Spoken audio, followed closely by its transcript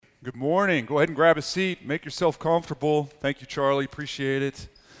Good morning. Go ahead and grab a seat. Make yourself comfortable. Thank you, Charlie. Appreciate it.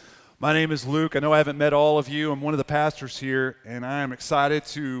 My name is Luke. I know I haven't met all of you. I'm one of the pastors here, and I am excited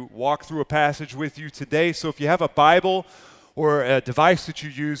to walk through a passage with you today. So if you have a Bible or a device that you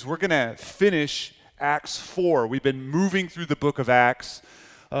use, we're going to finish Acts 4. We've been moving through the book of Acts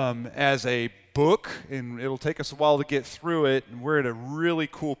as a book, and it'll take us a while to get through it, and we're at a really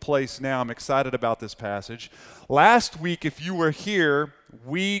cool place now. I'm excited about this passage. Last week, if you were here,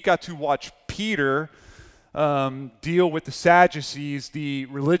 we got to watch Peter deal with the Sadducees, the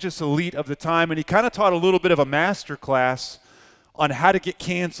religious elite of the time, and he kind of taught a little bit of a master class on how to get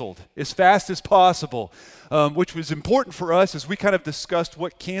canceled as fast as possible, which was important for us as we kind of discussed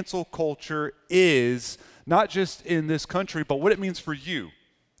what cancel culture is, not just in this country, but what it means for you.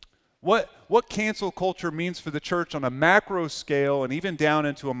 What cancel culture means for the church on a macro scale and even down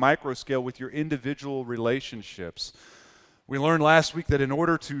into a micro scale with your individual relationships. We learned last week that in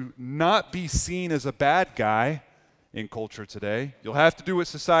order to not be seen as a bad guy in culture today, you'll have to do what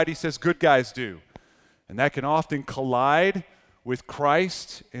society says good guys do. And that can often collide with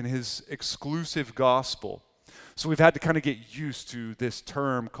Christ and his exclusive gospel. So we've had to kind of get used to this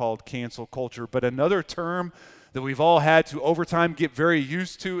term called cancel culture. But another term that we've all had to over time get very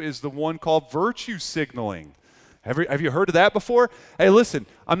used to is the one called virtue signaling. Have you heard of that before? Hey, listen,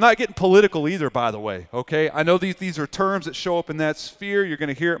 I'm not getting political either, by the way, okay? I know these are terms that show up in that sphere. You're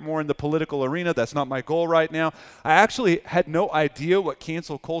going to hear it more in the political arena. That's not my goal right now. I actually had no idea what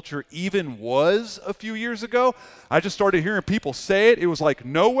cancel culture even was a few years ago. I just started hearing people say it. It was like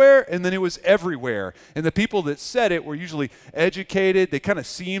nowhere, and then it was everywhere. And the people that said it were usually educated. They kind of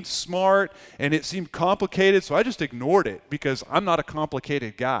seemed smart, and it seemed complicated, so I just ignored it because I'm not a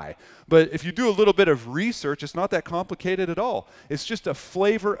complicated guy. But if you do a little bit of research, it's not that complicated at all. It's just a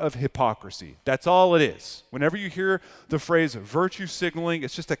flavor of hypocrisy. That's all it is. Whenever you hear the phrase virtue signaling,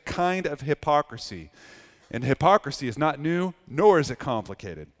 it's just a kind of hypocrisy. And hypocrisy is not new, nor is it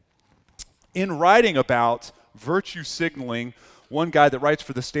complicated. In writing about virtue signaling, one guy that writes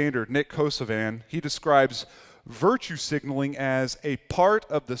for The Standard, Nick Kosovan, he describes virtue signaling as a part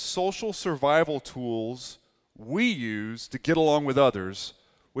of the social survival tools we use to get along with others,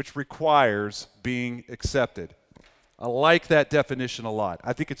 which requires being accepted. I like that definition a lot.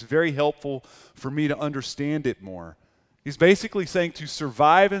 I think it's very helpful for me to understand it more. He's basically saying to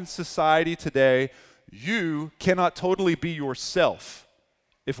survive in society today, you cannot totally be yourself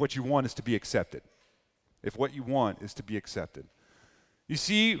if what you want is to be accepted. If what you want is to be accepted. You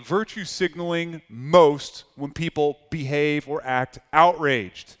see virtue signaling most when people behave or act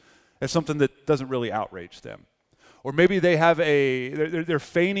outraged as something that doesn't really outrage them. Or maybe they have they're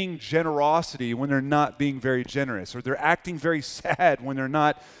feigning generosity when they're not being very generous, or they're acting very sad when they're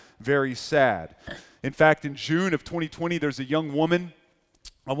not very sad. In fact, in June of 2020, there's a young woman,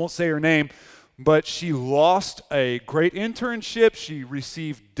 I won't say her name, but she lost a great internship. She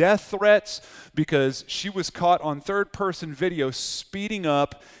received death threats because she was caught on third-person video speeding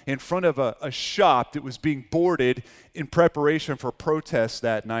up in front of a shop that was being boarded in preparation for protests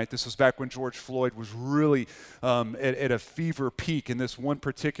that night. This was back when George Floyd was really at a fever peak in this one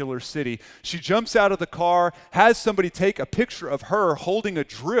particular city. She jumps out of the car, has somebody take a picture of her holding a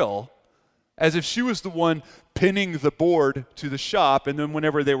drill as if she was the one pinning the board to the shop, and then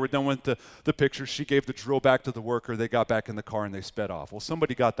whenever they were done with the picture, she gave the drill back to the worker, they got back in the car, and they sped off. Well,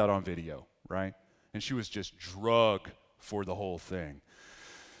 somebody got that on video, right? And she was just drugged for the whole thing.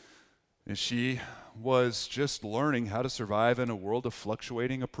 And she was just learning how to survive in a world of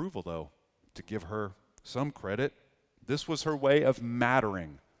fluctuating approval, though. To give her some credit, this was her way of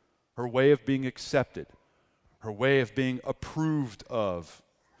mattering, her way of being accepted, her way of being approved of.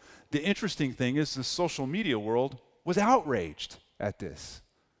 The interesting thing is the social media world was outraged at this.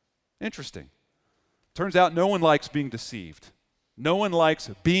 Interesting. Turns out no one likes being deceived. No one likes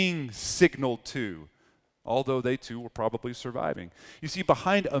being signaled to, although they too were probably surviving. You see,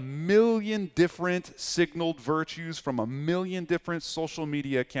 behind 1 million different signaled virtues from 1 million different social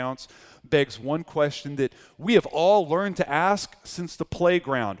media accounts begs one question that we have all learned to ask since the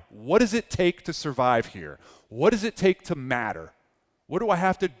playground. What does it take to survive here? What does it take to matter? What do I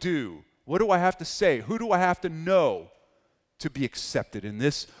have to do? What do I have to say? Who do I have to know to be accepted in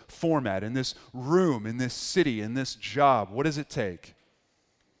this format, in this room, in this city, in this job? What does it take?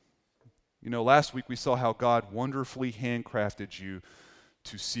 You know, last week we saw how God wonderfully handcrafted you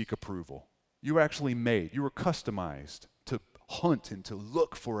to seek approval. You were actually made. You were customized to hunt and to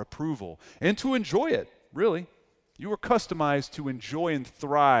look for approval and to enjoy it, really. You were customized to enjoy and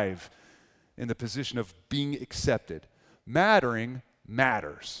thrive in the position of being accepted. Mattering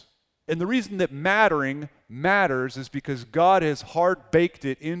matters. And the reason that mattering matters is because God has hard-baked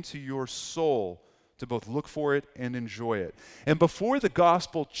it into your soul to both look for it and enjoy it. And before the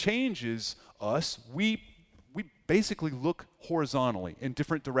gospel changes us, we basically look horizontally in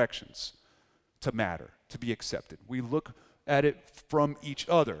different directions to matter, to be accepted. We look at it from each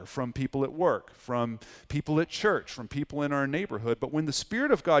other, from people at work, from people at church, from people in our neighborhood. But when the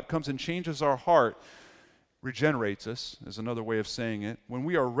Spirit of God comes and changes our heart, regenerates us, is another way of saying it, when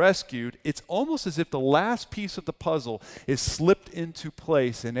we are rescued, it's almost as if the last piece of the puzzle is slipped into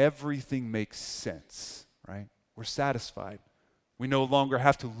place and everything makes sense, right? We're satisfied. We no longer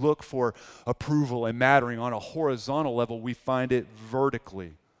have to look for approval and mattering on a horizontal level. We find it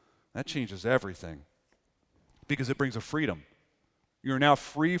vertically. That changes everything because it brings a freedom. You're now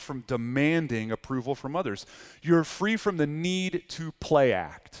free from demanding approval from others. You're free from the need to play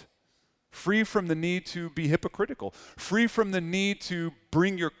act. Free from the need to be hypocritical, free from the need to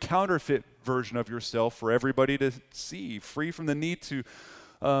bring your counterfeit version of yourself for everybody to see, free from the need to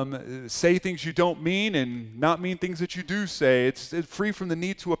say things you don't mean and not mean things that you do say. It's free from the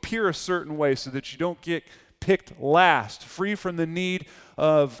need to appear a certain way so that you don't get picked last, free from the need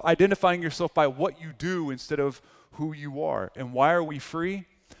of identifying yourself by what you do instead of who you are. And why are we free?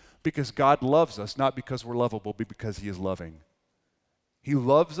 Because God loves us, not because we're lovable, but because He is loving. He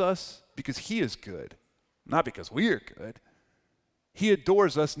loves us because He is good, not because we are good. He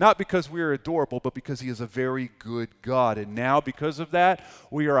adores us not because we are adorable, but because He is a very good God. And now, because of that,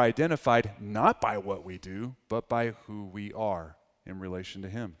 we are identified not by what we do, but by who we are in relation to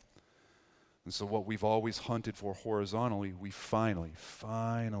Him. And so what we've always hunted for horizontally, we finally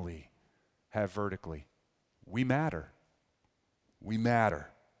have vertically. We matter. We matter.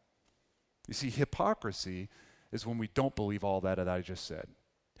 You see, hypocrisy is when we don't believe all that I just said.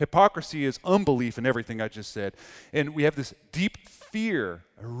 Hypocrisy is unbelief in everything I just said. And we have this deep fear,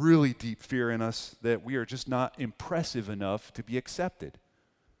 a really deep fear in us that we are just not impressive enough to be accepted.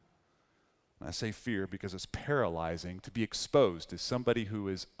 And I say fear because it's paralyzing to be exposed as somebody who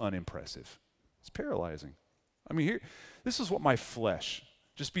is unimpressive. It's paralyzing. I mean, this is what my flesh,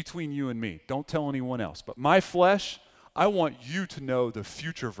 just between you and me, don't tell anyone else, but my flesh, I want you to know the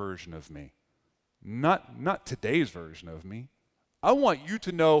future version of me. Not today's version of me. I want you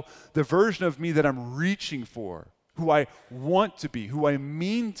to know the version of me that I'm reaching for, who I want to be, who I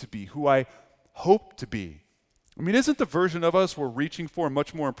mean to be, who I hope to be. I mean, isn't the version of us we're reaching for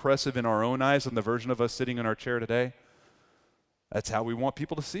much more impressive in our own eyes than the version of us sitting in our chair today? That's how we want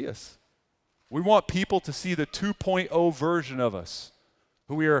people to see us. We want people to see the 2.0 version of us,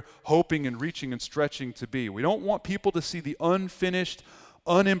 who we are hoping and reaching and stretching to be. We don't want people to see the unfinished,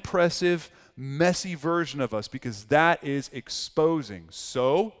 unimpressive, messy version of us because that is exposing.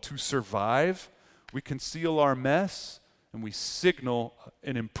 So, to survive, we conceal our mess and we signal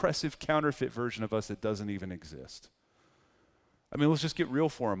an impressive counterfeit version of us that doesn't even exist. I mean, let's just get real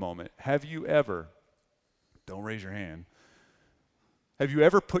for a moment. Have you ever, don't raise your hand, have you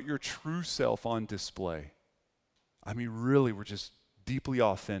ever put your true self on display? I mean, really, we're just deeply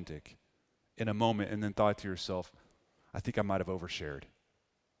authentic in a moment and then thought to yourself, I think I might have overshared.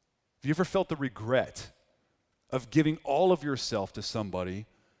 Have you ever felt the regret of giving all of yourself to somebody,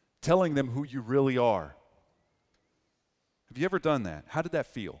 telling them who you really are? Have you ever done that? How did that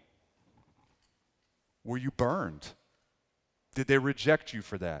feel? Were you burned? Did they reject you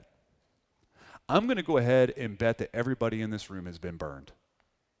for that? I'm going to go ahead and bet that everybody in this room has been burned.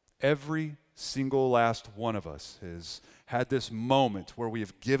 Every single last one of us has had this moment where we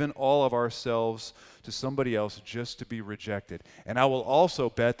have given all of ourselves to somebody else just to be rejected. And I will also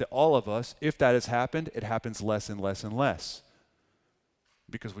bet that all of us, if that has happened, it happens less and less and less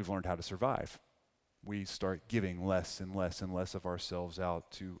because we've learned how to survive. We start giving less and less and less of ourselves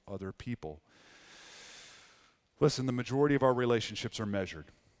out to other people. Listen, the majority of our relationships are measured,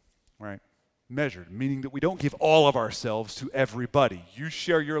 right? Measured, meaning that we don't give all of ourselves to everybody. You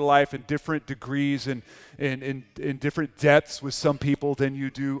share your life in different degrees and in different depths with some people than you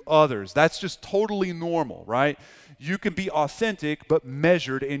do others. That's just totally normal, right? You can be authentic but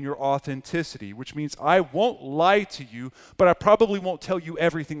measured in your authenticity, which means I won't lie to you, but I probably won't tell you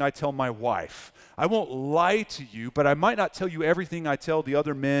everything I tell my wife. I won't lie to you, but I might not tell you everything I tell the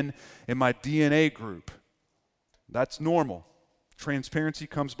other men in my DNA group. That's normal. Transparency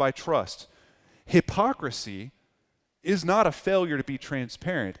comes by trust. Hypocrisy is not a failure to be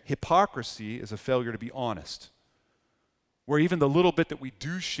transparent. Hypocrisy is a failure to be honest, where even the little bit that we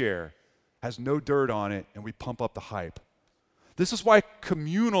do share has no dirt on it and we pump up the hype. This is why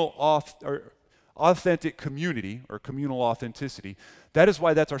authentic community or communal authenticity, that is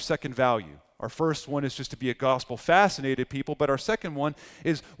why that's our second value. Our first one is just to be a gospel-fascinated people, but our second one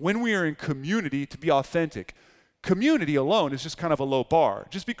is when we are in community to be authentic. Community alone is just kind of a low bar.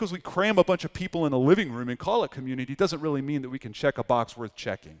 Just because we cram a bunch of people in a living room and call it community doesn't really mean that we can check a box worth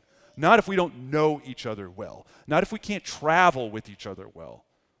checking. Not if we don't know each other well. Not if we can't travel with each other well,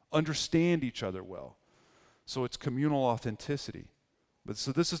 understand each other well. So it's communal authenticity.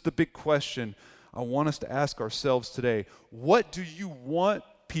 So this is the big question I want us to ask ourselves today. What do you want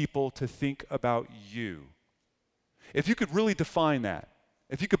people to think about you? If you could really define that,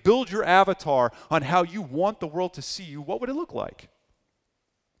 if you could build your avatar on how you want the world to see you, what would it look like?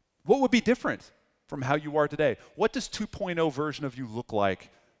 What would be different from how you are today? What does 2.0 version of you look like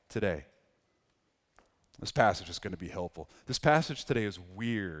today? This passage is going to be helpful. This passage today is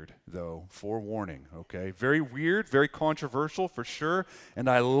weird, though, forewarning, okay? Very weird, very controversial for sure, and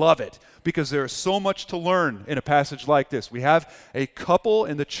I love it because there is so much to learn in a passage like this. We have a couple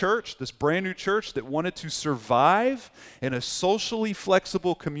in the church, this brand new church, that wanted to survive in a socially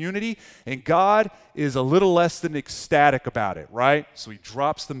flexible community, and God is a little less than ecstatic about it, right? So he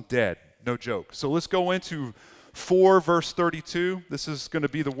drops them dead, no joke. So let's go into 4 verse 32. This is going to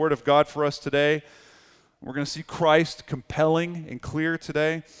be the word of God for us today. We're going to see Christ compelling and clear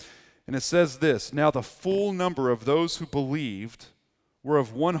today. And it says this, "Now the full number of those who believed were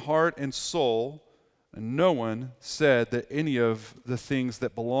of one heart and soul, and no one said that any of the things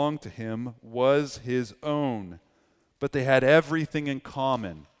that belonged to him was his own, but they had everything in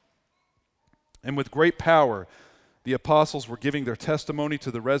common. And with great power, the apostles were giving their testimony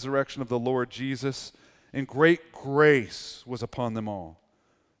to the resurrection of the Lord Jesus, and great grace was upon them all.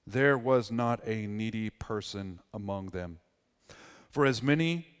 There was not a needy person among them. For as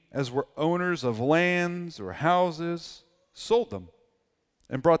many as were owners of lands or houses sold them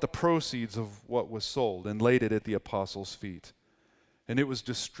and brought the proceeds of what was sold and laid it at the apostles' feet. And it was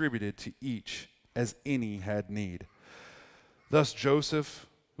distributed to each as any had need. Thus Joseph,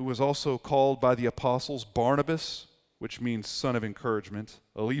 who was also called by the apostles Barnabas, which means son of encouragement,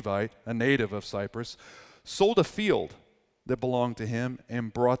 a Levite, a native of Cyprus, sold a field that belonged to him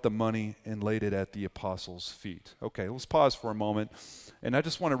and brought the money and laid it at the apostles' feet." Okay, let's pause for a moment. And I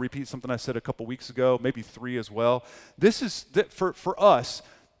just want to repeat something I said a couple weeks ago, maybe 3 as well. This is, for us,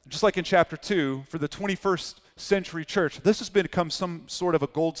 just like in chapter 2, for the 21st century church, this has become some sort of a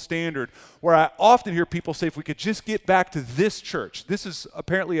gold standard where I often hear people say, if we could just get back to this church, this is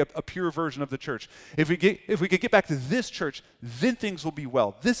apparently a pure version of the church. If we could get back to this church, then things will be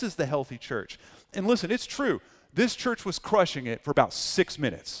well. This is the healthy church. And listen, it's true. This church was crushing it for about 6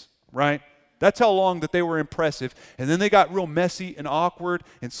 minutes, right? That's how long that they were impressive. And then they got real messy and awkward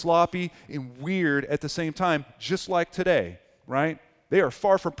and sloppy and weird at the same time, just like today, right? They are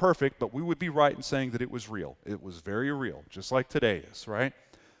far from perfect, but we would be right in saying that it was real. It was very real, just like today is, right?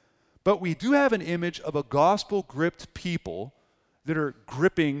 But we do have an image of a gospel-gripped people that are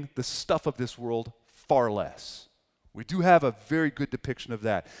gripping the stuff of this world far less. We do have a very good depiction of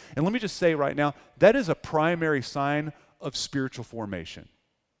that. And let me just say right now, that is a primary sign of spiritual formation,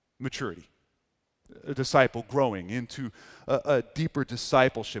 maturity, a disciple growing into a deeper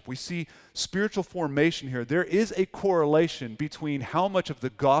discipleship. We see spiritual formation here. There is a correlation between how much of the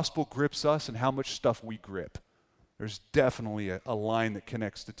gospel grips us and how much stuff we grip. There's definitely a line that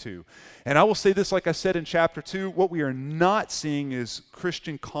connects the two. And I will say this, like I said in chapter 2, what we are not seeing is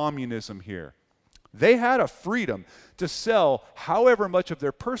Christian communism here. They had a freedom to sell however much of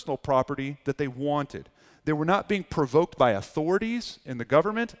their personal property that they wanted. They were not being provoked by authorities in the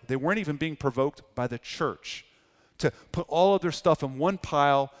government. They weren't even being provoked by the church to put all of their stuff in one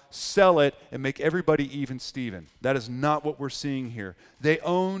pile, sell it, and make everybody even Steven. That is not what we're seeing here. They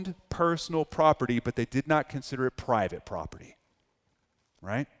owned personal property, but they did not consider it private property,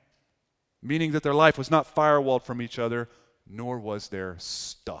 right? Meaning that their life was not firewalled from each other, nor was their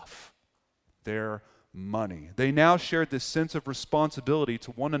stuff. Their money. They now shared this sense of responsibility to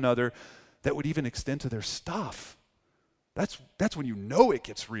one another that would even extend to their stuff. That's when you know it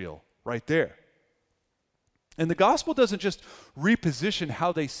gets real, right there. And the gospel doesn't just reposition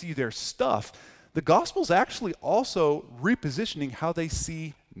how they see their stuff. The gospel's actually also repositioning how they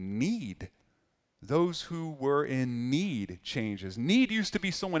see need. Those who were in need changes. Need used to be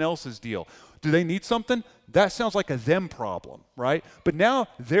someone else's deal. Do they need something? That sounds like a them problem, right? But now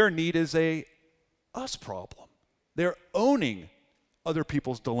their need is a us problem. They're owning other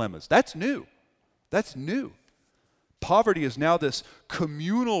people's dilemmas. That's new. That's new. Poverty is now this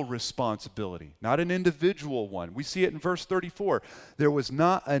communal responsibility, not an individual one. We see it in verse 34. There was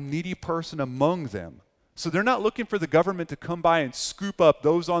not a needy person among them. So they're not looking for the government to come by and scoop up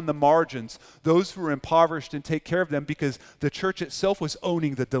those on the margins, those who are impoverished, and take care of them, because the church itself was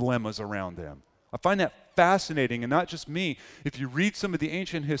owning the dilemmas around them. I find that fascinating, and not just me. If you read some of the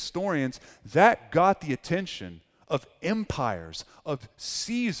ancient historians, that got the attention of empires, of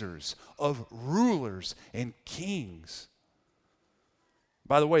Caesars, of rulers and kings.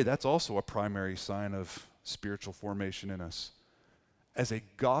 By the way, that's also a primary sign of spiritual formation in us. As a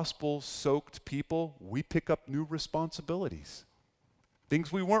gospel-soaked people, we pick up new responsibilities.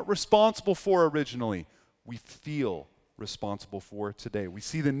 Things we weren't responsible for originally, we feel responsible for today. We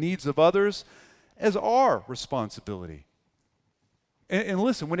see the needs of others as our responsibility. And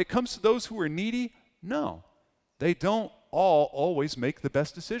listen, when it comes to those who are needy, no, they don't all always make the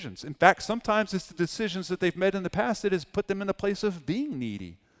best decisions. In fact, sometimes it's the decisions that they've made in the past that has put them in a place of being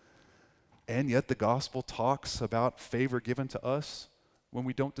needy. And yet the gospel talks about favor given to us when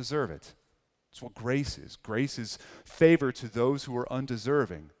we don't deserve it. That's what grace is. Grace is favor to those who are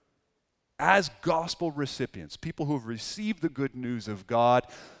undeserving. As gospel recipients, people who have received the good news of God,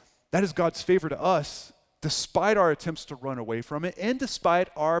 that is God's favor to us, despite our attempts to run away from it and despite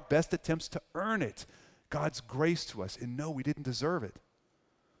our best attempts to earn it. God's grace to us, and no, we didn't deserve it.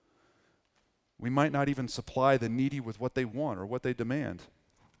 We might not even supply the needy with what they want or what they demand.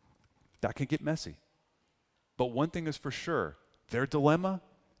 That can get messy. But one thing is for sure, their dilemma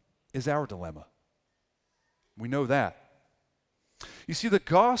is our dilemma. We know that. You see, the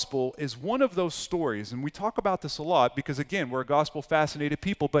gospel is one of those stories, and we talk about this a lot because, again, we're a gospel-fascinated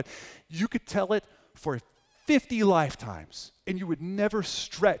people, but you could tell it for 50 lifetimes, and you would never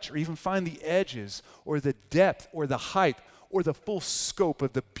stretch or even find the edges or the depth or the height or the full scope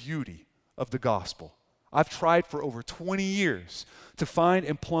of the beauty of the gospel. I've tried for over 20 years to find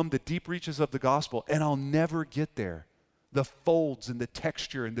and plumb the deep reaches of the gospel, and I'll never get there. The folds and the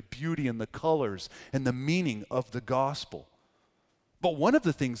texture and the beauty and the colors and the meaning of the gospel. But one of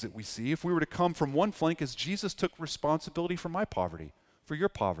the things that we see, if we were to come from one flank, is Jesus took responsibility for my poverty, for your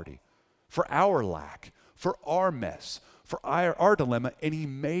poverty, for our lack, for our mess, for our dilemma, and he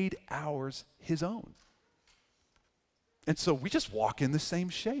made ours his own. And so we just walk in the same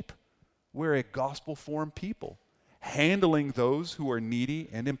shape. We're a gospel-formed people, handling those who are needy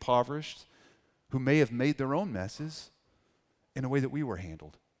and impoverished, who may have made their own messes, in a way that we were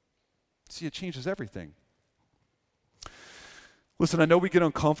handled. See, it changes everything. Listen, I know we get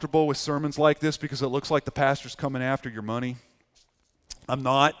uncomfortable with sermons like this because it looks like the pastor's coming after your money. I'm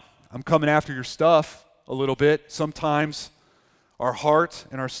not. I'm coming after your stuff a little bit. Sometimes our heart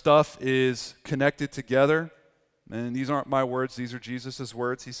and our stuff is connected together. And these aren't my words, these are Jesus'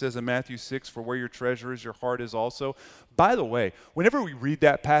 words. He says in Matthew 6, "For where your treasure is, your heart is also." By the way, whenever we read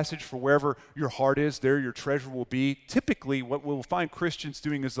that passage, "For wherever your heart is, there your treasure will be," typically what we'll find Christians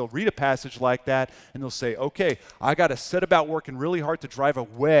doing is they'll read a passage like that and they'll say, okay, I got to set about working really hard to drive a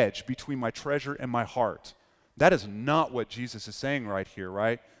wedge between my treasure and my heart. That is not what Jesus is saying right here,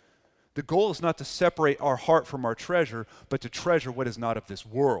 right? The goal is not to separate our heart from our treasure, but to treasure what is not of this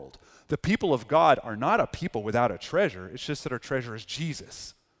world. The people of God are not a people without a treasure. It's just that our treasure is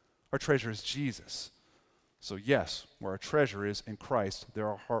Jesus. Our treasure is Jesus. So yes, where our treasure is in Christ, there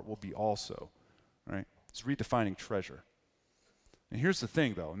our heart will be also. Right? It's redefining treasure. And here's the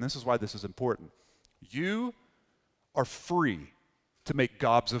thing, though, and this is why this is important. You are free to make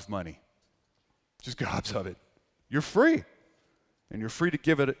gobs of money. Just gobs of it. You're free. And you're free to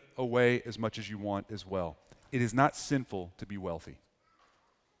give it away as much as you want as well. It is not sinful to be wealthy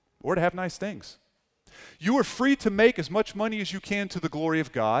or to have nice things. You are free to make as much money as you can to the glory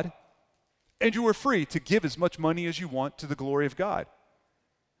of God, and you are free to give as much money as you want to the glory of God.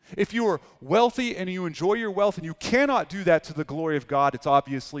 If you are wealthy and you enjoy your wealth and you cannot do that to the glory of God, it's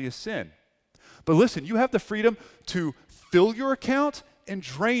obviously a sin. But listen, you have the freedom to fill your account and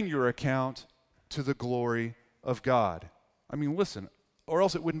drain your account to the glory of God. I mean, listen, or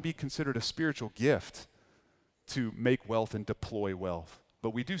else it wouldn't be considered a spiritual gift to make wealth and deploy wealth.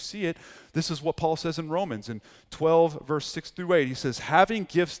 But we do see it. This is what Paul says in Romans in 12, verse 6 through 8. He says, having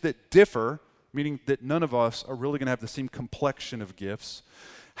gifts that differ, meaning that none of us are really going to have the same complexion of gifts.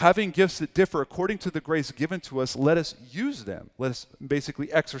 Having gifts that differ according to the grace given to us, let us use them. Let us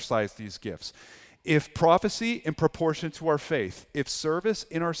basically exercise these gifts. If prophecy, in proportion to our faith. If service,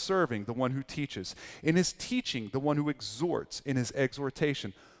 in our serving, the one who teaches. In his teaching, the one who exhorts. In his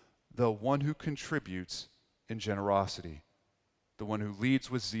exhortation, the one who contributes in generosity. The one who leads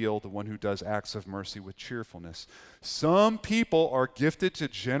with zeal, the one who does acts of mercy with cheerfulness. Some people are gifted to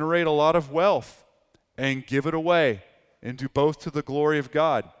generate a lot of wealth and give it away and do both to the glory of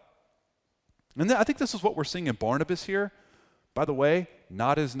God. And I think this is what we're seeing in Barnabas here. By the way,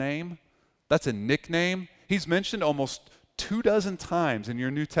 not his name, That's a nickname. He's mentioned almost 24 times in your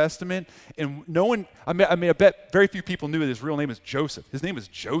New Testament, and no one, I bet very few people knew his real name is Joseph. His name is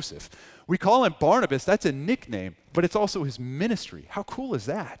Joseph. We call him Barnabas. That's a nickname, but it's also his ministry. How cool is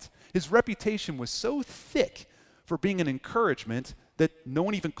that? His reputation was so thick for being an encouragement that no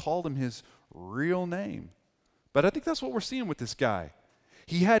one even called him his real name. But I think that's what we're seeing with this guy.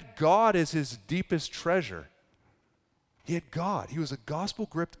 He had God as his deepest treasure. He had God. He was a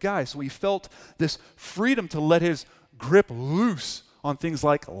gospel-gripped guy, so he felt this freedom to let his grip loose on things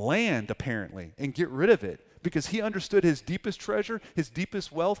like land, apparently, and get rid of it, because he understood his deepest treasure, his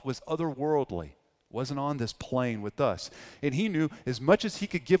deepest wealth was otherworldly. Wasn't on this plane with us. And he knew as much as he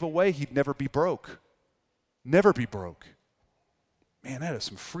could give away, he'd never be broke. Never be broke. Man, that is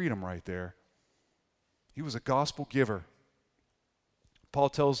some freedom right there. He was a gospel giver. Paul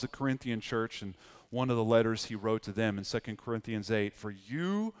tells the Corinthian church in one of the letters he wrote to them in 2 Corinthians 8, "For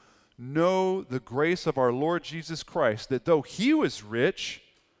you know the grace of our Lord Jesus Christ, that though he was rich,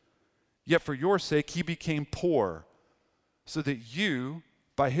 yet for your sake he became poor, so that you,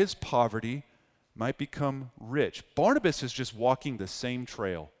 by his poverty, might become rich." Barnabas is just walking the same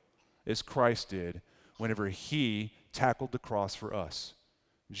trail as Christ did whenever he tackled the cross for us.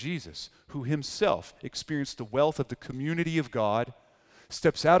 Jesus, who himself experienced the wealth of the community of God,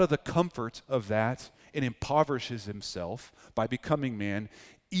 steps out of the comfort of that and impoverishes himself by becoming man,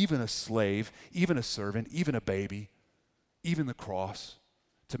 even a slave, even a servant, even a baby, even the cross,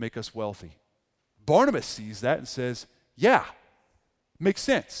 to make us wealthy. Barnabas sees that and says, yeah, makes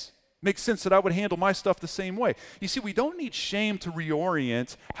sense. Makes sense that I would handle my stuff the same way. You see, we don't need shame to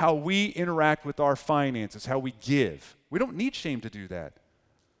reorient how we interact with our finances, how we give. We don't need shame to do that.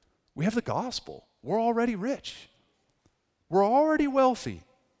 We have the gospel. We're already rich. We're already wealthy.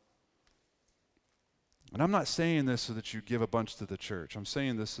 And I'm not saying this so that you give a bunch to the church. I'm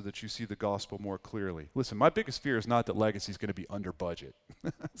saying this so that you see the gospel more clearly. Listen, my biggest fear is not that Legacy is going to be under budget.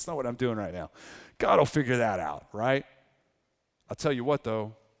 That's not what I'm doing right now. God will figure that out, right? I'll tell you what,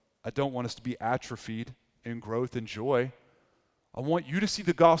 though. I don't want us to be atrophied in growth and joy. I want you to see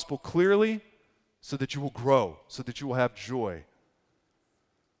the gospel clearly so that you will grow, so that you will have joy.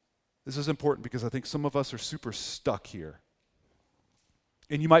 This is important because I think some of us are super stuck here.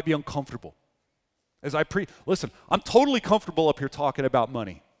 And you might be uncomfortable. Listen, I'm totally comfortable up here talking about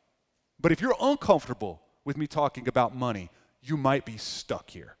money. But if you're uncomfortable with me talking about money, you might be stuck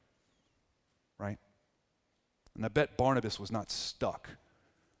here. Right? And I bet Barnabas was not stuck.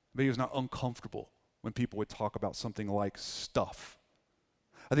 But he was not uncomfortable when people would talk about something like stuff.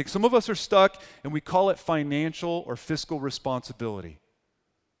 I think some of us are stuck and we call it financial or fiscal responsibility,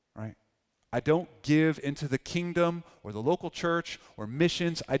 right? I don't give into the kingdom or the local church or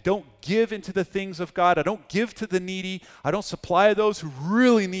missions. I don't give into the things of God. I don't give to the needy. I don't supply those who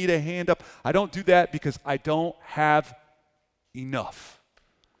really need a hand up. I don't do that because I don't have enough.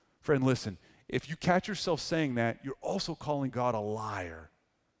 Friend, listen, if you catch yourself saying that, you're also calling God a liar.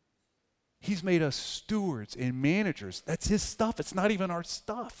 He's made us stewards and managers. That's his stuff. It's not even our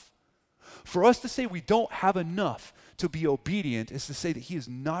stuff. For us to say we don't have enough to be obedient is to say that he is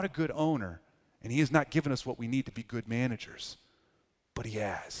not a good owner and he has not given us what we need to be good managers. But he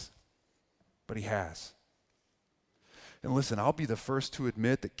has. But he has. And listen, I'll be the first to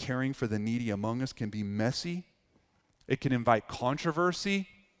admit that caring for the needy among us can be messy. It can invite controversy.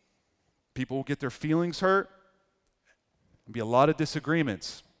 People will get their feelings hurt. There'll be a lot of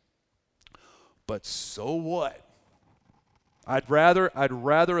disagreements. But so what? I'd rather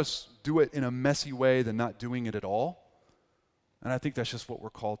us do it in a messy way than not doing it at all. And I think that's just what we're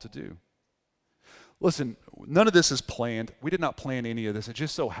called to do. Listen, none of this is planned. We did not plan any of this. It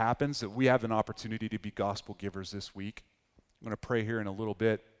just so happens that we have an opportunity to be gospel givers this week. I'm going to pray here in a little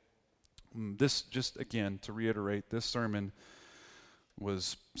bit. This, just again, to reiterate, this sermon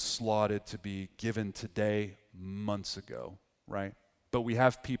was slotted to be given today months ago, right? But we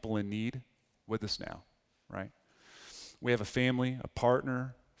have people in need with us now, right? We have a family, a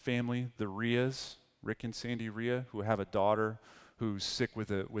partner family, the Rias, Rick and Sandy Ria, who have a daughter who's sick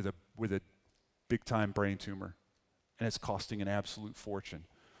with a big-time brain tumor, and it's costing an absolute fortune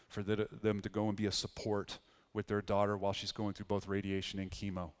for them to go and be a support with their daughter while she's going through both radiation and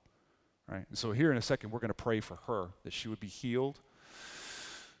chemo, right? And so here in a second, we're going to pray for her, that she would be healed,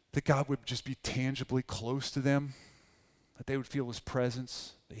 that God would just be tangibly close to them, that they would feel his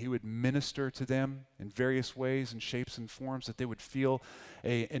presence, that he would minister to them in various ways and shapes and forms, that they would feel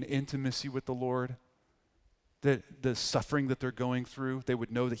an intimacy with the Lord, that the suffering that they're going through, they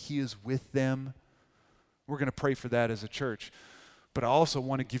would know that he is with them. We're going to pray for that as a church. But I also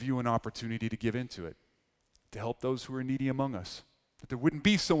want to give you an opportunity to give into it, to help those who are needy among us. that there wouldn't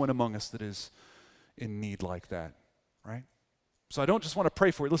be someone among us that is in need like that, right? So I don't just want to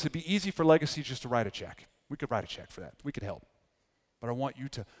pray for it. Listen, it'd be easy for Legacy just to write a check. We could write a check for that. We could help. But I want you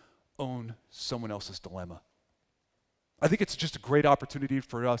to own someone else's dilemma. I think it's just a great opportunity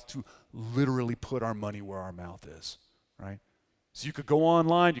for us to literally put our money where our mouth is, right? So you could go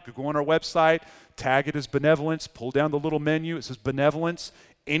online, you could go on our website, tag it as benevolence, pull down the little menu, it says benevolence.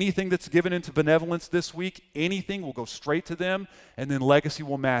 Anything that's given into benevolence this week, anything will go straight to them, and then Legacy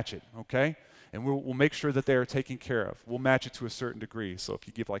will match it, okay? And we'll make sure that they are taken care of. We'll match it to a certain degree. So if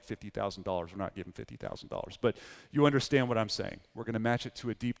you give like $50,000, we're not giving $50,000. But you understand what I'm saying. We're going to match it to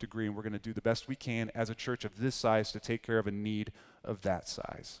a deep degree, and we're going to do the best we can as a church of this size to take care of a need of that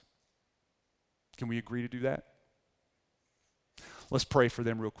size. Can we agree to do that? Let's pray for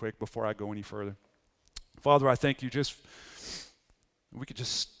them real quick before I go any further. Father, I thank you we could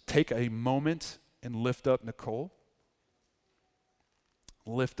just take a moment and lift up Nicole.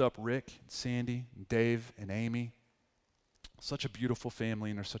 Lift up Rick, and Sandy, and Dave, and Amy. Such a beautiful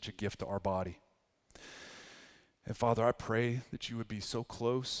family, and they're such a gift to our body. And Father, I pray that you would be so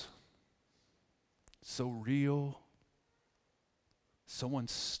close, so real, so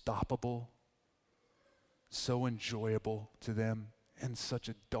unstoppable, so enjoyable to them in such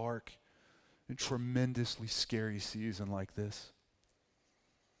a dark and tremendously scary season like this.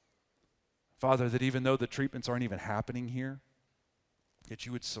 Father, that even though the treatments aren't even happening here, that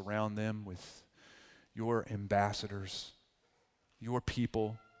you would surround them with your ambassadors, your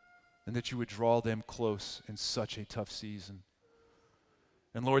people, and that you would draw them close in such a tough season.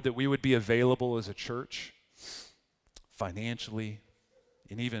 And Lord, that we would be available as a church, financially,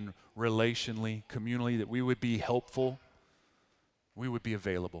 and even relationally, communally, that we would be helpful, we would be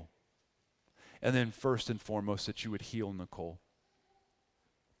available. And then first and foremost, that you would heal Nicole.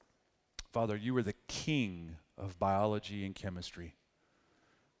 Father, you are the king of biology and chemistry.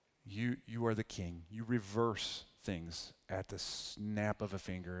 You are the king. You reverse things at the snap of a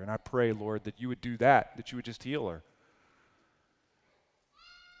finger. And I pray, Lord, that you would do that you would just heal her.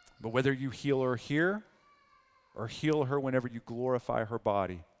 But whether you heal her here or heal her whenever you glorify her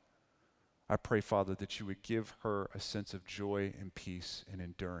body, I pray, Father, that you would give her a sense of joy and peace and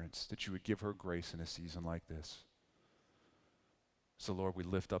endurance, that you would give her grace in a season like this. So, Lord, we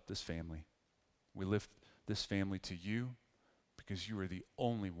lift up this family. We lift this family to you, because you are the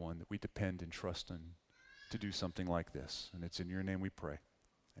only one that we depend and trust in to do something like this. And it's in your name we pray.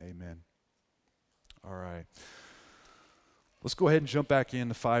 Amen. All right. Let's go ahead and jump back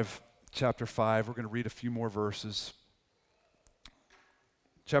into chapter 5. We're going to read a few more verses.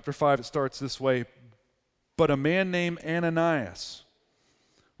 Chapter 5, it starts this way. But a man named Ananias,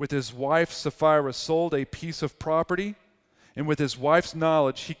 with his wife Sapphira, sold a piece of property, and with his wife's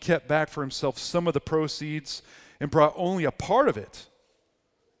knowledge, he kept back for himself some of the proceeds and brought only a part of it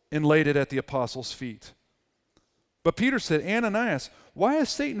and laid it at the apostles' feet. But Peter said, Ananias, why has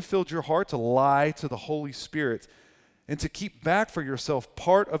Satan filled your heart to lie to the Holy Spirit and to keep back for yourself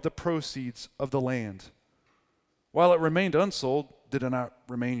part of the proceeds of the land? While it remained unsold, did it not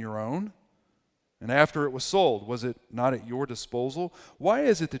remain your own? And after it was sold, was it not at your disposal? Why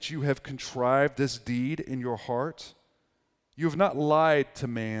is it that you have contrived this deed in your heart? You have not lied to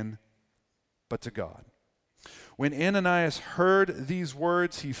man, but to God. When Ananias heard these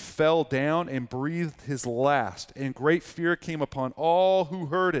words, he fell down and breathed his last, and great fear came upon all who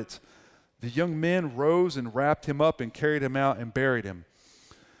heard it. The young men rose and wrapped him up and carried him out and buried him.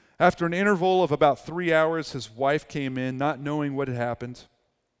 After an interval of about 3 hours, his wife came in, not knowing what had happened.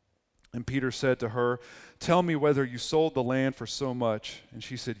 And Peter said to her, tell me whether you sold the land for so much. And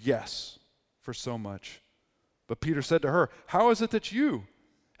she said, yes, for so much. But Peter said to her, how is it that you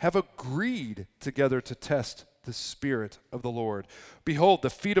have agreed together to test the Spirit of the Lord? Behold, the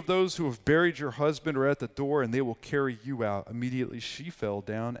feet of those who have buried your husband are at the door, and they will carry you out. Immediately she fell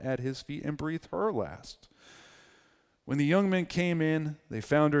down at his feet and breathed her last. When the young men came in, they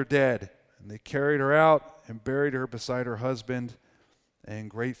found her dead, and they carried her out and buried her beside her husband.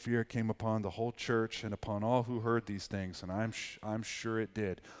 And great fear came upon the whole church and upon all who heard these things, and I'm sure it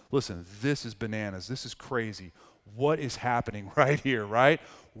did. Listen, this is bananas. This is crazy. What is happening right here, right?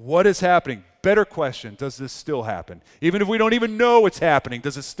 What is happening? Better question, does this still happen? Even if we don't even know what's happening,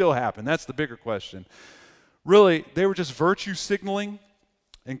 does it still happen? That's the bigger question. Really, they were just virtue signaling,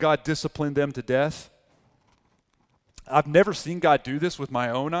 and God disciplined them to death. I've never seen God do this with my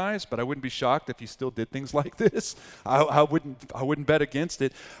own eyes, but I wouldn't be shocked if he still did things like this. I wouldn't bet against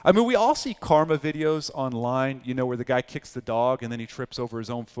it. I mean, we all see karma videos online, where the guy kicks the dog and then he trips over his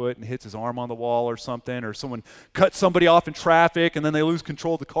own foot and hits his arm on the wall or something, or someone cuts somebody off in traffic and then they lose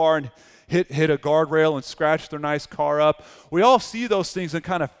control of the car and hit a guardrail and scratch their nice car up. We all see those things and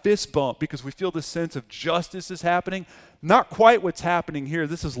kind of fist bump because we feel this sense of justice is happening. Not quite what's happening here.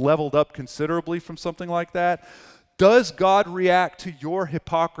 This is leveled up considerably from something like that. Does God react to your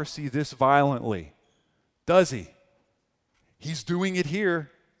hypocrisy this violently? Does he? He's doing it here,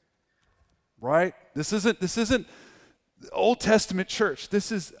 right? This isn't Old Testament church.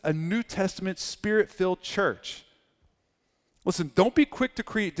 This is a New Testament Spirit-filled church. Listen, don't be quick to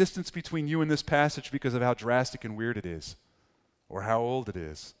create distance between you and this passage because of how drastic and weird it is or how old it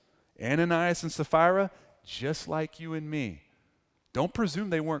is. Ananias and Sapphira, just like you and me. Don't presume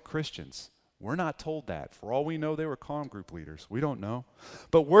they weren't Christians. We're not told that. For all we know, they were comm group leaders. We don't know.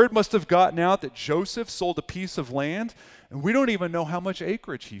 But word must have gotten out that Joseph sold a piece of land, and we don't even know how much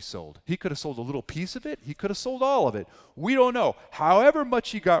acreage he sold. He could have sold a little piece of it. He could have sold all of it. We don't know. However much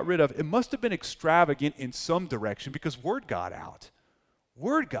he got rid of, it must have been extravagant in some direction because word got out.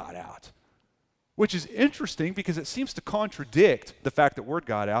 Word got out. Which is interesting because it seems to contradict the fact that word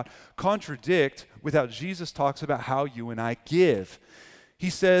got out, contradict with how Jesus talks about how you and I give. He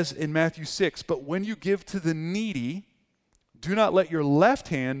says in Matthew 6, but when you give to the needy, do not let your left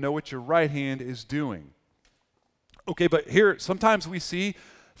hand know what your right hand is doing. Okay, but here, sometimes we see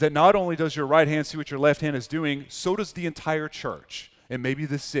that not only does your right hand see what your left hand is doing, so does the entire church and maybe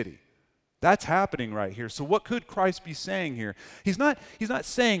the city. That's happening right here. So what could Christ be saying here? He's not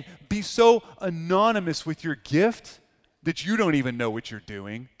saying be so anonymous with your gift that you don't even know what you're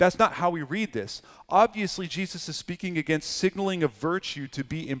doing. That's not how we read this. Obviously, Jesus is speaking against signaling a virtue to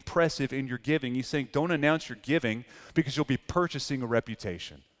be impressive in your giving. He's saying don't announce your giving because you'll be purchasing a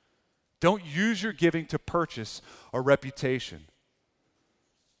reputation. Don't use your giving to purchase a reputation.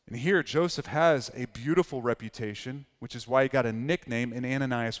 And here, Joseph has a beautiful reputation, which is why he got a nickname, and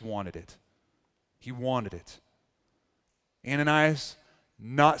Ananias wanted it. He wanted it. Ananias,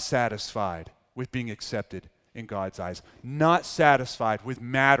 not satisfied with being accepted in God's eyes, not satisfied with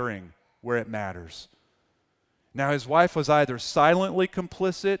mattering where it matters. Now, his wife was either silently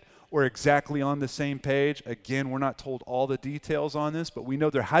complicit or exactly on the same page. Again, we're not told all the details on this, but we know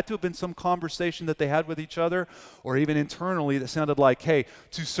there had to have been some conversation that they had with each other or even internally that sounded like, hey,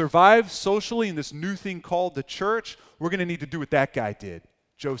 to survive socially in this new thing called the church, we're going to need to do what that guy did,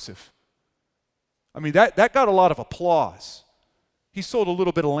 Joseph. I mean, that got a lot of applause. He sold a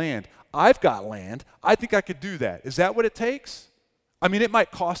little bit of land. I've got land. I think I could do that. Is that what it takes? I mean, it might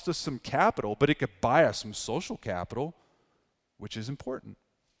cost us some capital, but it could buy us some social capital, which is important.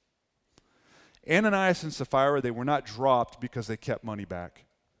 Ananias and Sapphira, they were not dropped because they kept money back.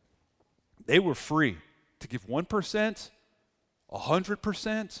 They were free to give 1%,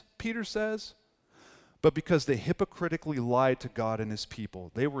 100%, Peter says, but because they hypocritically lied to God and his people.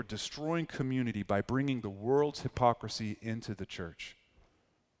 They were destroying community by bringing the world's hypocrisy into the church,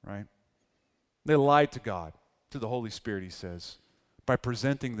 right? They lied to God, to the Holy Spirit, he says, by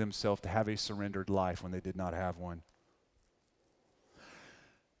presenting themselves to have a surrendered life when they did not have one.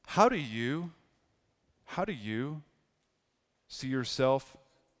 How do you see yourself,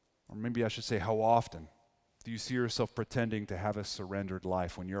 or maybe I should say how often, do you see yourself pretending to have a surrendered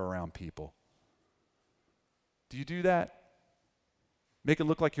life when you're around people? Do you do that? Make it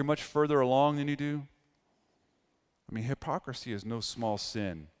look like you're much further along than you do? I mean, hypocrisy is no small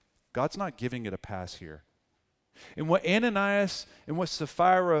sin. God's not giving it a pass here. And what Ananias and what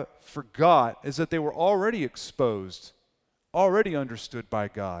Sapphira forgot is that they were already exposed, already understood by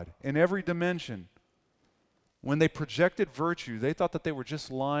God in every dimension. When they projected virtue, they thought that they were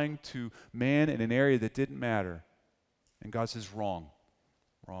just lying to man in an area that didn't matter. And God says, wrong,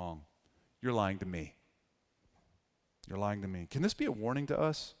 wrong. You're lying to me. You're lying to me. Can this be a warning to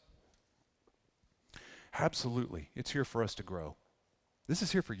us? Absolutely. It's here for us to grow. This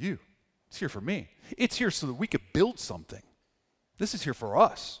is here for you. It's here for me. It's here so that we could build something. This is here for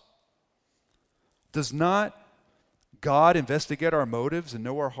us. Does not God investigate our motives and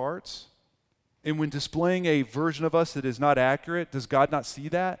know our hearts? And when displaying a version of us that is not accurate, does God not see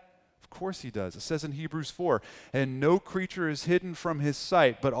that? Of course he does. It says in Hebrews 4, and no creature is hidden from his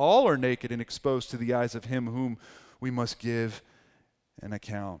sight, but all are naked and exposed to the eyes of him whom we must give an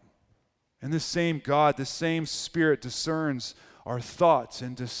account. And this same God, this same Spirit discerns our thoughts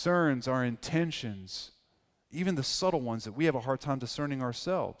and discerns our intentions, even the subtle ones that we have a hard time discerning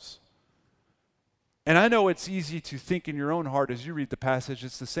ourselves. And I know it's easy to think in your own heart as you read the passage.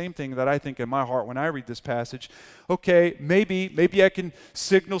 It's the same thing that I think in my heart when I read this passage. Okay, maybe I can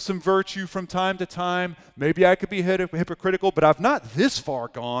signal some virtue from time to time. Maybe I could be hypocritical, but I've not this far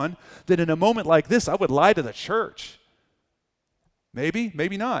gone that in a moment like this I would lie to the church.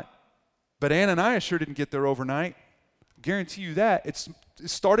 Maybe not. But Ananias sure didn't get there overnight. Guarantee you that. It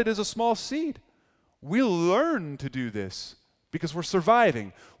started as a small seed. We learn to do this because we're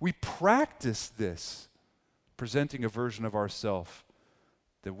surviving. We practice this, presenting a version of ourselves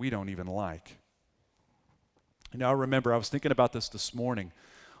that we don't even like. Now, I remember I was thinking about this morning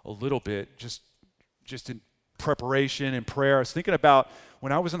a little bit, just in preparation and prayer. I was thinking about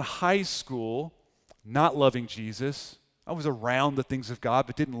when I was in high school, not loving Jesus. I was around the things of God,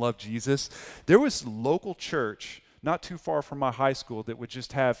 but didn't love Jesus. There was a local church not too far from my high school that would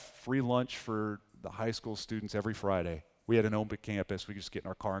just have free lunch for the high school students every Friday. We had an open campus. We could just get in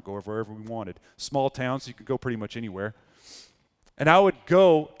our car and go wherever we wanted. Small town, so you could go pretty much anywhere. And I would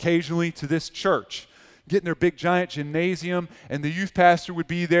go occasionally to this church, get in their big giant gymnasium, and the youth pastor would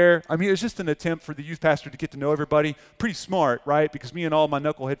be there. I mean, it was just an attempt for the youth pastor to get to know everybody. Pretty smart, right? Because me and all my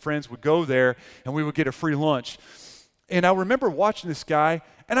knucklehead friends would go there, and we would get a free lunch. And I remember watching this guy,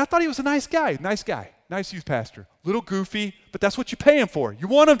 and I thought he was a nice guy, nice youth pastor. Little goofy, but that's what you pay him for. You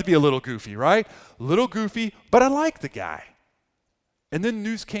want him to be a little goofy, right? Little goofy, but I like the guy. And then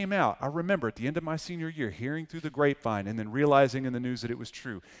news came out. I remember at the end of my senior year hearing through the grapevine and then realizing in the news that it was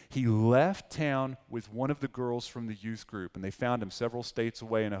true. He left town with one of the girls from the youth group, and they found him several states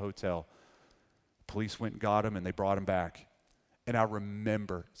away in a hotel. Police went and got him, and they brought him back. And I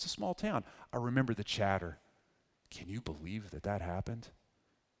remember, it's a small town, I remember the chatter. Can you believe that happened?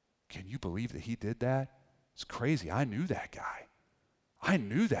 Can you believe that he did that? It's crazy. I knew that guy.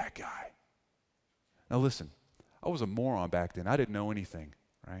 Now listen, I was a moron back then. I didn't know anything,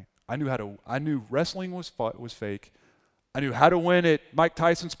 right? I knew wrestling was fake. I knew how to win at Mike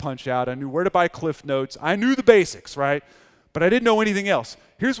Tyson's Punch Out. I knew where to buy Cliff Notes. I knew the basics, right? But I didn't know anything else.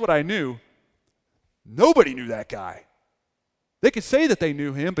 Here's what I knew. Nobody knew that guy. They could say that they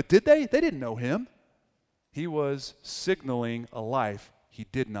knew him, but did they? They didn't know him. He was signaling a life he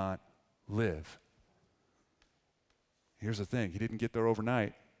did not live. Here's the thing. He didn't get there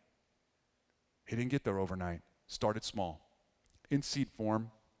overnight. Started small. In seed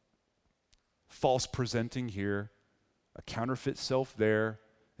form. False presenting here. A counterfeit self there.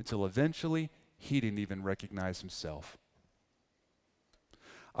 Until eventually, he didn't even recognize himself.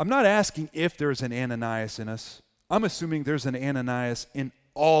 I'm not asking if there's an Ananias in us. I'm assuming there's an Ananias in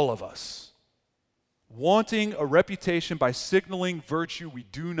all of us. Wanting a reputation by signaling virtue we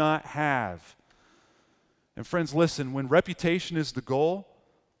do not have. And friends, listen, when reputation is the goal,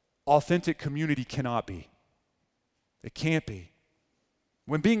 authentic community cannot be. It can't be.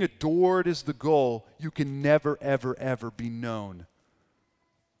 When being adored is the goal, you can never, ever, ever be known.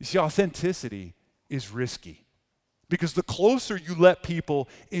 You see, authenticity is risky. Because the closer you let people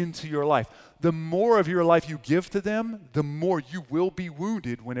into your life, the more of your life you give to them, the more you will be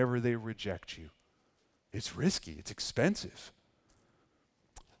wounded whenever they reject you. It's risky. It's expensive.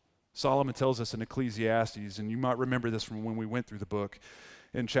 Solomon tells us in Ecclesiastes, and you might remember this from when we went through the book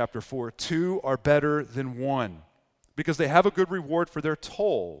in chapter 4, 2 are better than 1 because they have a good reward for their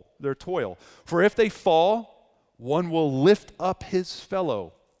toil. For if they fall, one will lift up his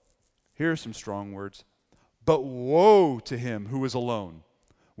fellow. Here are some strong words. But woe to him who is alone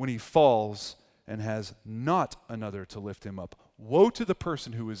when he falls and has not another to lift him up. Woe to the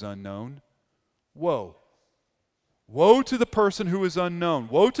person who is unknown. Woe. Woe to the person who is unknown.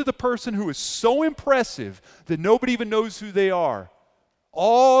 Woe to the person who is so impressive that nobody even knows who they are.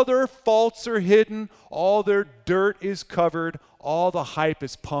 All their faults are hidden. All their dirt is covered. All the hype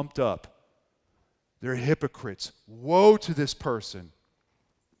is pumped up. They're hypocrites. Woe to this person.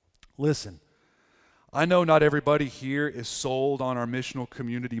 Listen, I know not everybody here is sold on our missional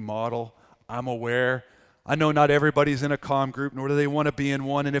community model. I'm aware. I know not everybody's in a comm group, nor do they want to be in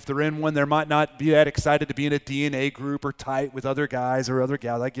one. And if they're in one, they might not be that excited to be in a DNA group or tight with other guys or other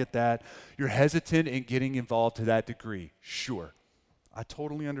gals. I get that. You're hesitant in getting involved to that degree. Sure. I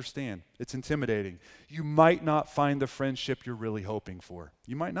totally understand. It's intimidating. You might not find the friendship you're really hoping for.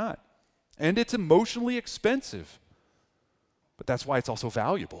 You might not. And it's emotionally expensive. But that's why it's also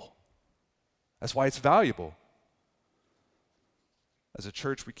valuable. That's why it's valuable. As a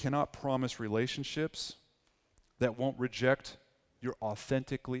church, we cannot promise relationships that won't reject your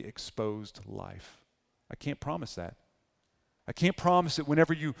authentically exposed life. I can't promise that. I can't promise that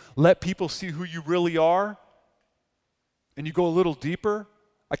whenever you let people see who you really are and you go a little deeper,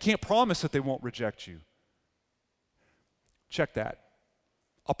 I can't promise that they won't reject you. Check that.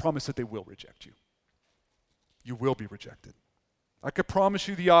 I'll promise that they will reject you. you will be rejected. I could promise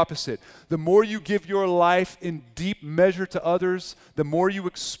you the opposite. The more you give your life in deep measure to others, the more you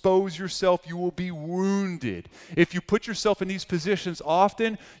expose yourself, you will be wounded. If you put yourself in these positions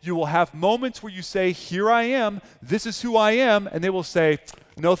often, you will have moments where you say, here I am, this is who I am, and they will say,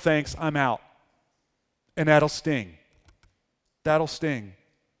 no thanks, I'm out. And that'll sting. That'll sting.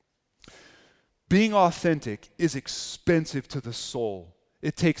 Being authentic is expensive to the soul.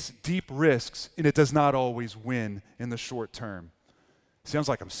 It takes deep risks, and it does not always win in the short term. Sounds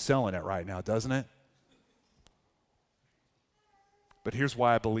like I'm selling it right now, doesn't it? But here's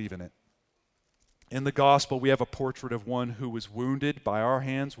why I believe in it. In the gospel, we have a portrait of one who was wounded by our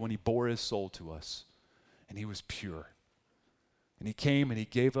hands when he bore his soul to us. And he was pure. And he came and he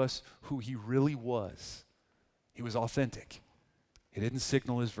gave us who he really was. He was authentic. He didn't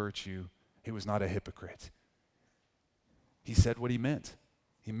signal his virtue. He was not a hypocrite. He said what he meant.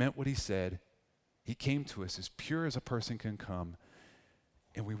 He meant what he said. He came to us as pure as a person can come.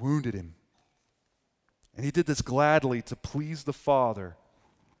 And we wounded him. And he did this gladly to please the Father.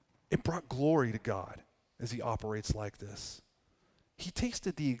 It brought glory to God as he operates like this. He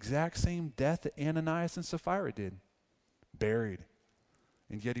tasted the exact same death that Ananias and Sapphira did. Buried.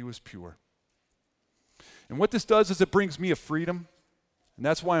 And yet he was pure. And what this does is it brings me a freedom. And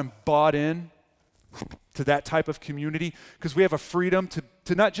that's why I'm bought in to that type of community. Because we have a freedom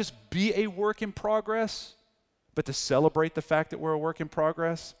to not just be a work in progress, but to celebrate the fact that we're a work in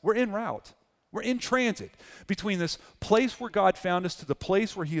progress. We're en route. We're in transit between this place where God found us to the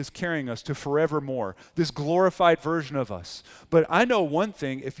place where he is carrying us to forevermore, this glorified version of us. But I know one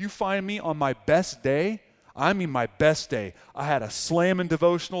thing, if you find me on my best day, I mean my best day. I had a slamming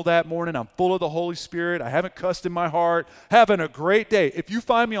devotional that morning. I'm full of the Holy Spirit. I haven't cussed in my heart. Having a great day. If you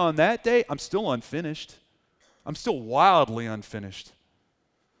find me on that day, I'm still unfinished. I'm still wildly unfinished.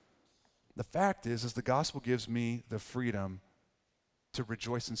 The fact is the gospel gives me the freedom to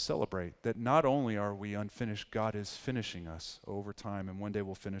rejoice and celebrate that not only are we unfinished, God is finishing us over time, and one day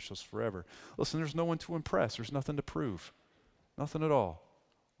will finish us forever. Listen, there's no one to impress. There's nothing to prove. Nothing at all.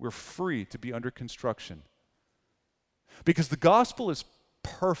 We're free to be under construction. Because the gospel is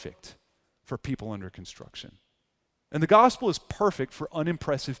perfect for people under construction. And the gospel is perfect for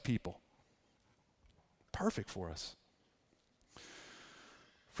unimpressive people. Perfect for us.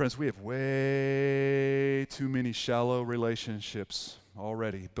 Friends, we have way too many shallow relationships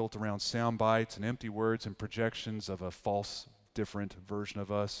already built around sound bites and empty words and projections of a false, different version of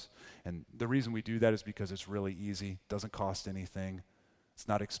us. And the reason we do that is because it's really easy, doesn't cost anything, it's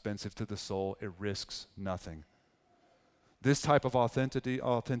not expensive to the soul, it risks nothing. This type of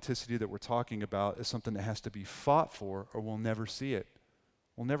authenticity that we're talking about is something that has to be fought for, or we'll never see it.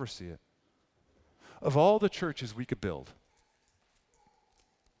 We'll never see it. Of all the churches we could build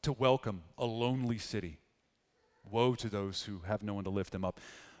to welcome a lonely city, woe to those who have no one to lift them up.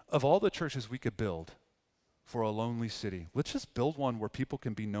 Of all the churches we could build for a lonely city, let's just build one where people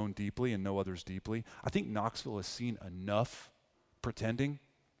can be known deeply and know others deeply. I think Knoxville has seen enough pretending.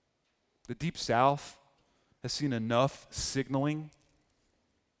 The Deep South has seen enough signaling.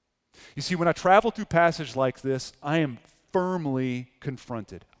 You see, when I travel through passages like this, I am firmly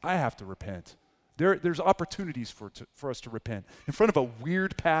confronted. I have to repent. There's opportunities for us to repent in front of a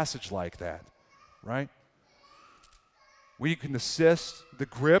weird passage like that, right? We can assist the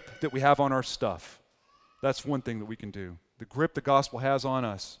grip that we have on our stuff. That's one thing that we can do. The grip the gospel has on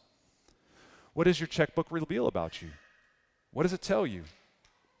us. What does your checkbook reveal about you? What does it tell you?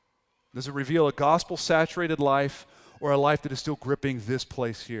 Does it reveal a gospel-saturated life or a life that is still gripping this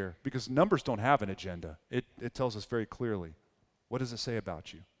place here? Because numbers don't have an agenda. It tells us very clearly. What does it say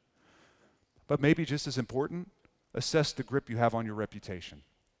about you? But maybe just as important, assess the grip you have on your reputation.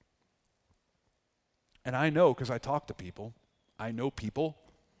 And I know, because I talk to people, I know people.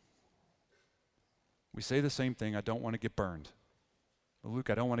 We say the same thing, I don't want to get burned. Well, Luke,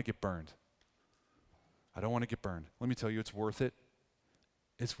 I don't want to get burned. I don't want to get burned. Let me tell you, it's worth it.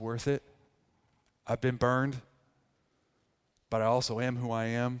 It's worth it. I've been burned, but I also am who I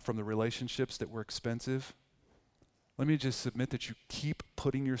am from the relationships that were expensive. Let me just submit that you keep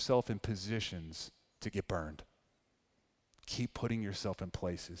putting yourself in positions to get burned. Keep putting yourself in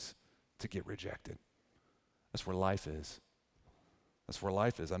places to get rejected. That's where life is. That's where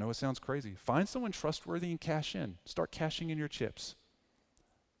life is. I know it sounds crazy. Find someone trustworthy and cash in. Start cashing in your chips.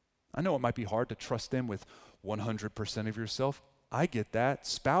 I know it might be hard to trust them with 100% of yourself. I get that.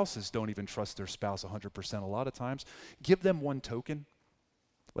 Spouses don't even trust their spouse 100% a lot of times. Give them one token.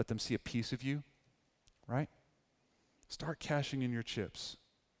 Let them see a piece of you, right? Start cashing in your chips.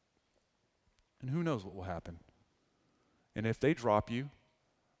 And who knows what will happen. And if they drop you,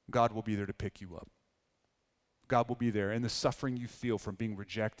 God will be there to pick you up. God will be there. And the suffering you feel from being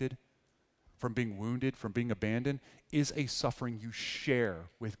rejected, from being wounded, from being abandoned, is a suffering you share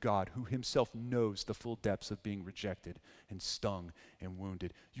with God, who himself knows the full depths of being rejected and stung and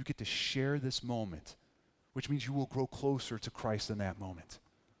wounded. You get to share this moment, which means you will grow closer to Christ in that moment.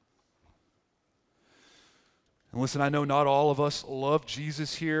 And listen, I know not all of us love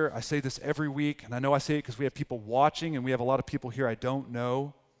Jesus here. I say this every week, and I know I say it because we have people watching, and we have a lot of people here I don't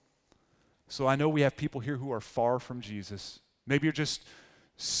know. So I know we have people here who are far from Jesus. Maybe you're just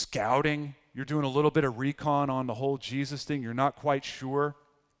scouting. You're doing a little bit of recon on the whole Jesus thing. You're not quite sure.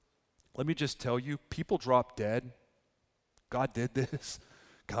 Let me just tell you, people drop dead. God did this.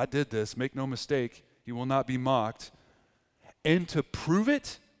 God did this. Make no mistake. He will not be mocked. And to prove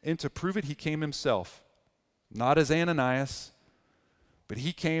it, he came himself. Not as Ananias, but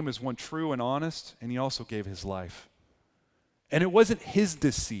he came as one true and honest, and he also gave his life. And it wasn't his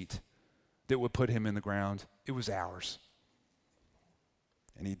deceit that would put him in the ground. It was ours.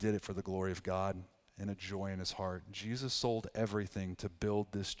 And he did it for the glory of God and a joy in his heart. Jesus sold everything to build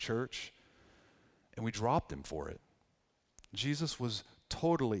this church, and we dropped him for it. Jesus was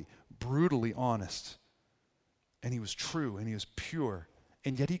totally, brutally honest, and he was true, and he was pure,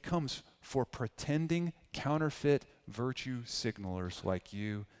 and yet he comes for pretending, counterfeit virtue signalers like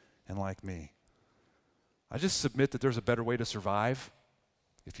you and like me. I just submit that there's a better way to survive.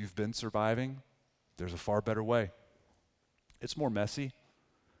 If you've been surviving, there's a far better way. It's more messy.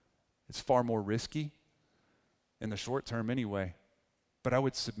 It's far more risky, in the short term anyway. But I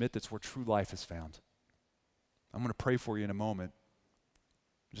would submit that's where true life is found. I'm going to pray for you in a moment.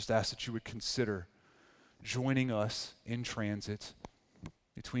 Just ask that you would consider joining us in transit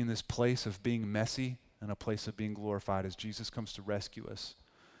between this place of being messy and a place of being glorified as Jesus comes to rescue us